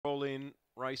all in.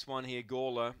 Race 1 here,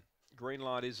 Gawler. Green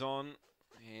light is on.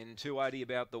 And 280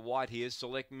 about the white here.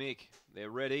 Select Mick. They're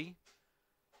ready.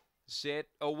 Set,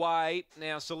 away.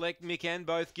 Now Select Mick and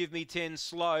both Give Me 10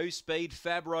 slow. Speed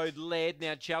Fab Road led.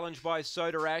 Now challenged by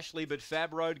Soda Ashley, but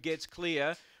Fab Road gets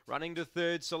clear. Running to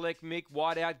third, Select Mick.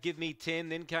 Wide out, Give Me 10.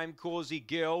 Then came Causey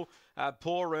Girl.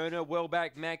 Poor Earner. Well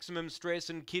back, Maximum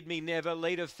Stress and Kid Me Never.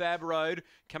 Leader Fab Road.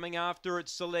 Coming after it,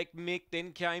 Select Mick.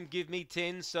 Then came Give Me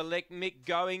 10. Select Mick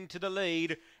going to the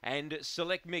lead. And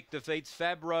Select Mick defeats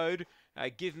Fab Road.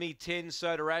 Give Me 10,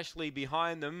 Soda Ashley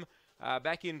behind them.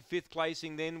 Back in fifth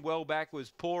placing then, well back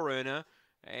was Poor Earner.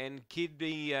 And Kid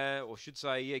Me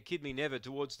Never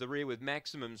towards the rear with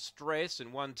Maximum Stress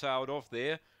and one tailed off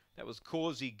there. That was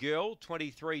Causey Girl,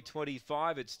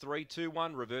 23.25. It's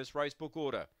 3-2-1, reverse race book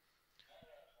order.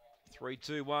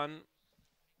 3-2-1,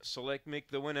 Select Mick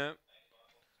the winner.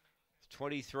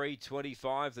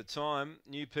 23.25 the time,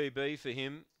 new PB for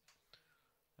him.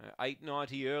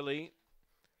 8.90 early,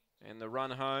 and the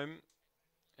run home.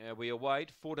 We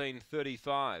await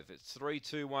 14.35. It's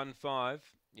 3-2-1-5.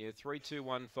 Yeah,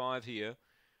 3-2-1-5 here.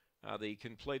 The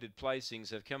completed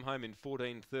placings have come home in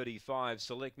 14.35.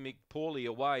 Select Mick poorly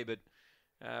away, but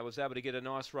was able to get a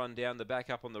nice run down the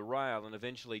back up on the rail and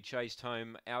eventually chased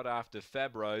home out after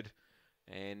Fab Road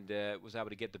and was able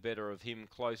to get the better of him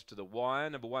close to the wire.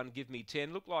 Number 1, Give Me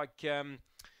 10. Looked like,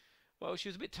 well, she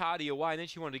was a bit tardy away and then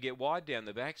she wanted to get wide down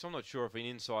the back. So I'm not sure if an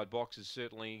inside box is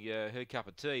certainly her cup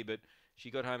of tea, but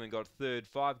she got home and got third.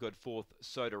 5 got fourth,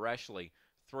 Soda Ashley.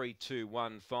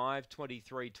 3-2-1-5,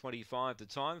 23.25 the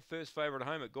time. First favourite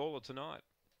home at Gawler tonight.